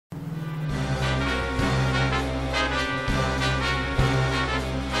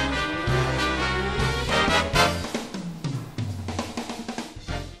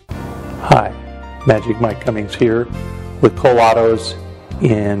Magic Mike Cummings here with Cole Autos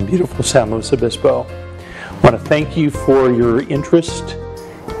in beautiful San Luis Obispo. I want to thank you for your interest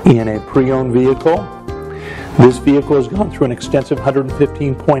in a pre-owned vehicle. This vehicle has gone through an extensive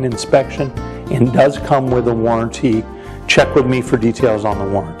 115-point inspection and does come with a warranty. Check with me for details on the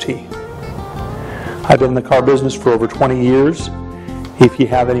warranty. I've been in the car business for over 20 years. If you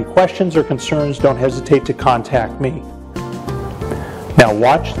have any questions or concerns, don't hesitate to contact me. Now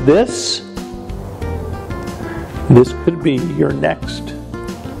watch this. This could be your next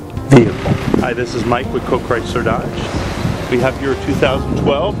vehicle. Hi, this is Mike with Chrysler Dodge. We have your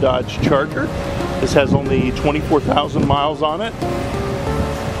 2012 Dodge Charger. This has only 24,000 miles on it.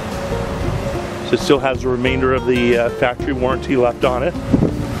 So it still has the remainder of the factory warranty left on it.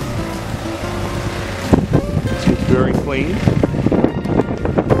 Seems very clean.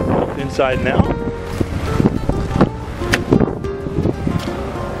 Inside and out.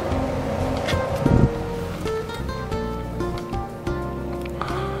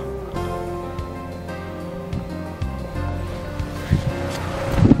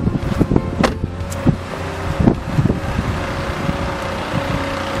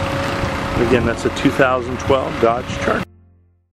 Again, that's a 2012 Dodge Charger.